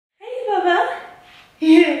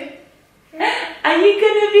Yeah. Are you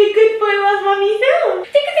gonna be a good boy while mommy films?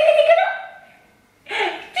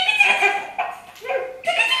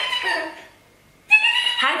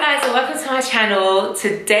 Hi guys, and welcome to my channel.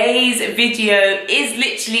 Today's video is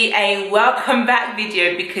literally a welcome back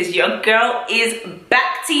video because your girl is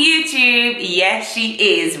back to YouTube. Yes,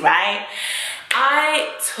 she is, right?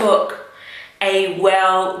 I took a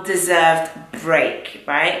well-deserved break,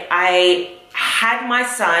 right? I had my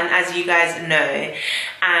son, as you guys know,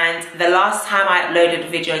 and the last time I uploaded a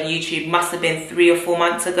video on YouTube must have been 3 or 4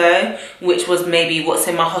 months ago, which was maybe what's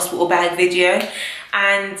in my hospital bag video.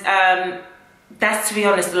 And that's, to be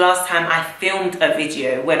honest, the last time I filmed a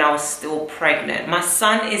video when I was still pregnant. My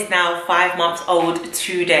son is now 5 months old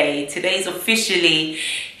today. Today's officially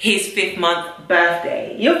his 5th month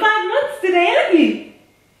birthday. You're 5 months today, aren't you?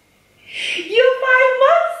 You're 5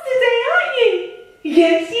 months today, aren't you?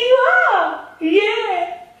 Yes, you are.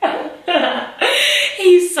 Yeah.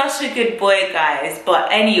 He's such a good boy, guys.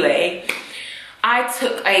 But anyway, I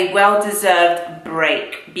took a well-deserved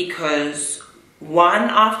break because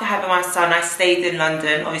one, after having my son, I stayed in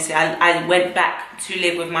London. Obviously, I went back to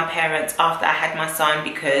live with my parents after I had my son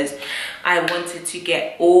because I wanted to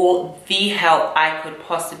get all the help I could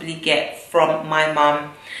possibly get from my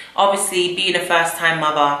mum. Obviously, being a first-time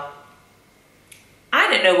mother, I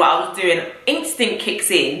don't know what I was doing. Instinct kicks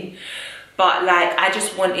in, but like I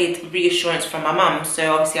just wanted reassurance from my mum.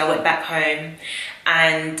 So obviously I went back home,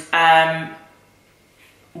 and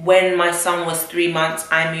when my son was 3 months,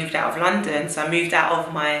 I moved out of London. So I moved out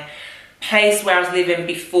of my place where I was living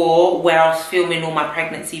before, where I was filming all my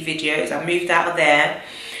pregnancy videos. I moved out of there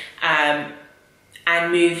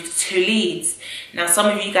and moved to Leeds. Now, some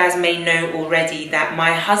of you guys may know already that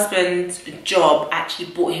my husband's job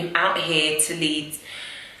actually brought him out here to Leeds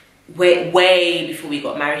way before we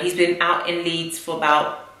got married. He's been out in Leeds for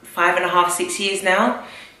about 5.5, 6 years now.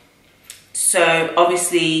 So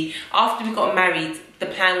obviously, after we got married, the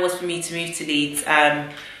plan was for me to move to Leeds,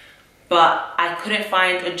 but I couldn't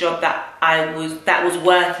find a job that was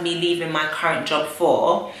worth me leaving my current job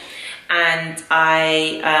for. And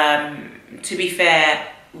I, to be fair,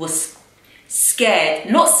 was scared,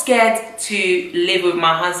 not scared to live with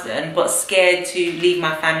my husband, but scared to leave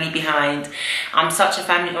my family behind. I'm such a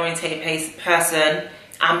family-oriented person.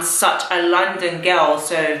 I'm such a London girl,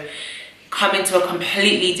 so coming to a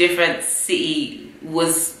completely different city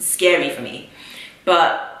was scary for me.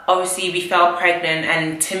 But obviously we fell pregnant,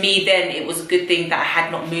 and to me then it was a good thing that I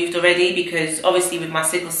had not moved already, because obviously with my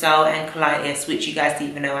sickle cell and colitis, which you guys didn't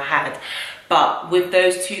even know I had, but with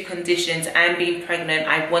those 2 conditions and being pregnant,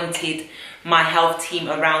 I wanted my health team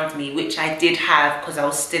around me, which I did have because I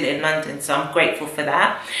was still in London, so I'm grateful for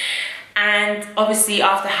that. And obviously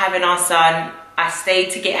after having our son, I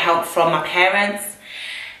stayed to get help from my parents,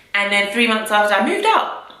 and then 3 months after I moved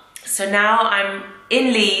out. So now I'm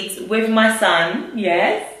in Leeds with my son.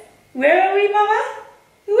 Yes. Where are we, Mama?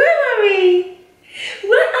 Where are we?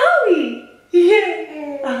 Where are we?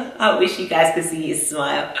 Yeah. I wish you guys could see his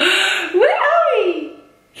smile. Where are we?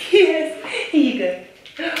 Yes. Here you go.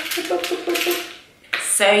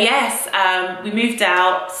 So yes, we moved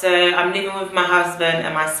out. So I'm living with my husband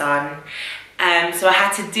and my son. So I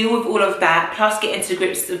had to deal with all of that, plus get into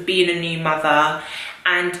grips of being a new mother,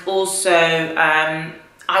 and also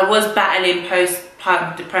I was battling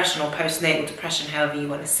postpartum depression or postnatal depression, however you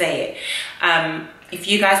want to say it. If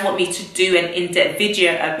you guys want me to do an in-depth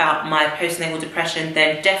video about my postnatal depression,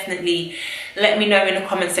 then definitely let me know in the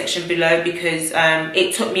comment section below, because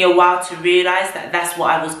it took me a while to realize that that's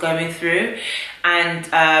what I was going through. And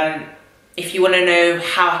if you want to know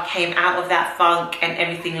how I came out of that funk and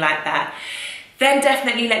everything like that, then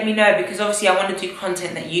definitely let me know, because obviously I want to do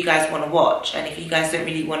content that you guys want to watch. And if you guys don't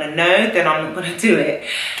really want to know, then I'm not going to do it.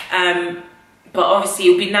 But obviously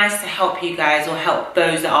it would be nice to help you guys, or help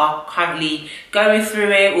those that are currently going through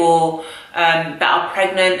it, or that are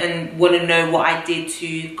pregnant and want to know what I did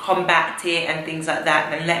to combat it and things like that.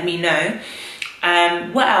 Then let me know.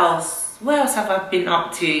 What else have I been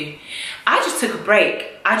up to? I just took a break.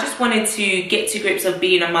 I just wanted to get to grips of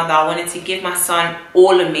being a mother. I wanted to give my son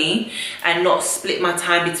all of me and not split my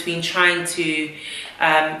time between trying to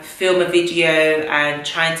film a video and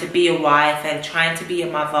trying to be a wife and trying to be a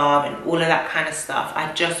mother and all of that kind of stuff.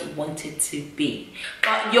 I just wanted to be.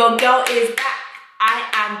 But your girl is back. I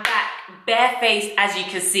am back. barefaced, as you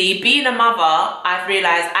can see. Being a mother, I've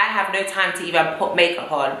realized I have no time to even put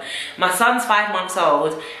makeup on. My son's 5 months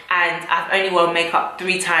old and I've only worn makeup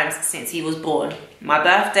 3 times since he was born. My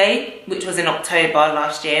birthday, which was in October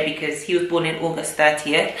last year because he was born in August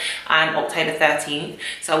 30th and October 13th.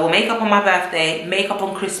 So I wore makeup on my birthday, makeup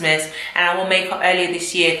on Christmas, and I wore makeup earlier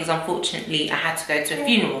this year because unfortunately I had to go to a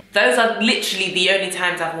funeral. Those are literally the only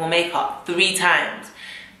times I've worn makeup, 3 times.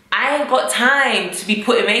 I ain't got time to be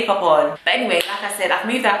putting makeup on. But anyway, like I said, I've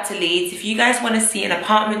moved out to Leeds. If you guys want to see an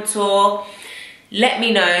apartment tour, let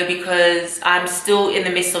me know because I'm still in the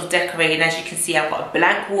midst of decorating. As you can see, I've got a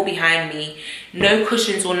blank wall behind me, no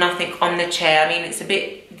cushions or nothing on the chair. I mean, it's a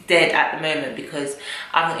bit dead at the moment because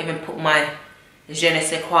I've not even put my je ne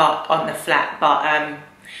sais quoi on the flat. But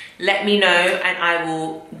let me know and I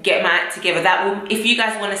will get my act together. That will, if you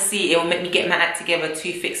guys want to see, it will make me get my act together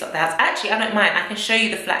to fix up the house. Actually, I don't mind. I can show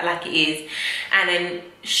you the flat like it is and then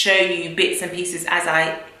show you bits and pieces as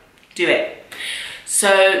I do it. So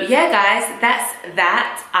yeah guys, that's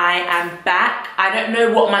that. I am back. I don't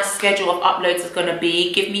know what my schedule of uploads is going to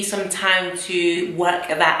be. Give me some time to work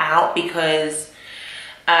that out because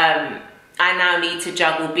I now need to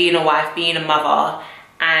juggle being a wife, being a mother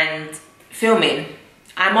and filming.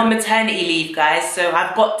 I'm on maternity leave guys, so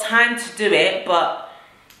I've got time to do it, but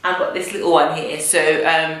I've got this little one here. So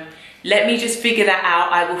let me just figure that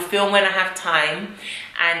out. I will film when I have time,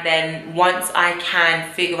 and then once I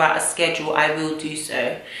can figure out a schedule, I will do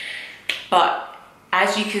so. But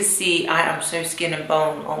as you can see, I am so skin and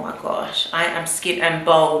bone. Oh my gosh, I am skin and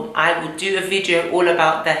bone. I will do a video all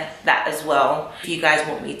about that as well, if you guys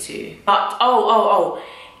want me to. But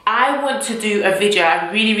I want to do a video.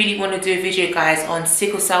 I really want to do a video guys on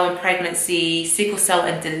sickle cell and pregnancy, sickle cell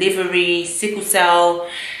and delivery,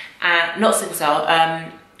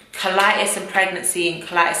 colitis and pregnancy and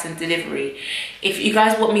colitis and delivery. If you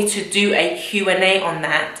guys want me to do a Q&A on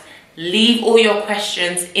that, leave all your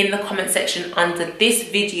questions in the comment section under this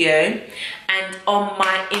video and on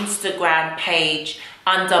my Instagram page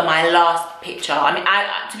under my last picture. I mean,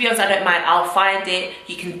 to be honest, I don't mind. I'll find it.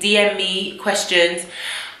 You can DM me questions.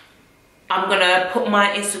 I'm gonna put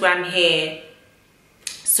my Instagram here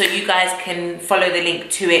so you guys can follow the link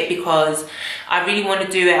to it because I really want to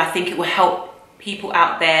do it. I think it will help people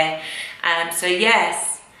out there. So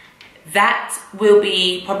yes, that will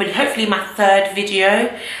be probably hopefully my 3rd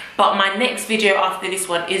video, but my next video after this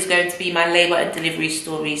one is going to be my labour and delivery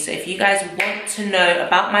story. So if you guys want to know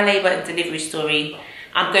about my labour and delivery story,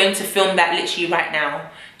 I'm going to film that literally right now.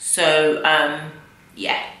 So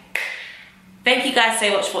yeah. Thank you guys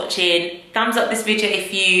so much for watching. Thumbs up this video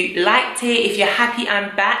if you liked it. If you're happy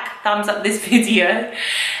I'm back, thumbs up this video.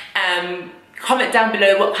 Comment down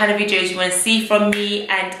below what kind of videos you want to see from me,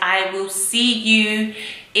 and I will see you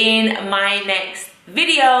in my next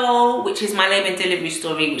video, which is my labour and delivery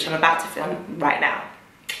story, which I'm about to film right now.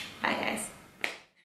 Bye guys.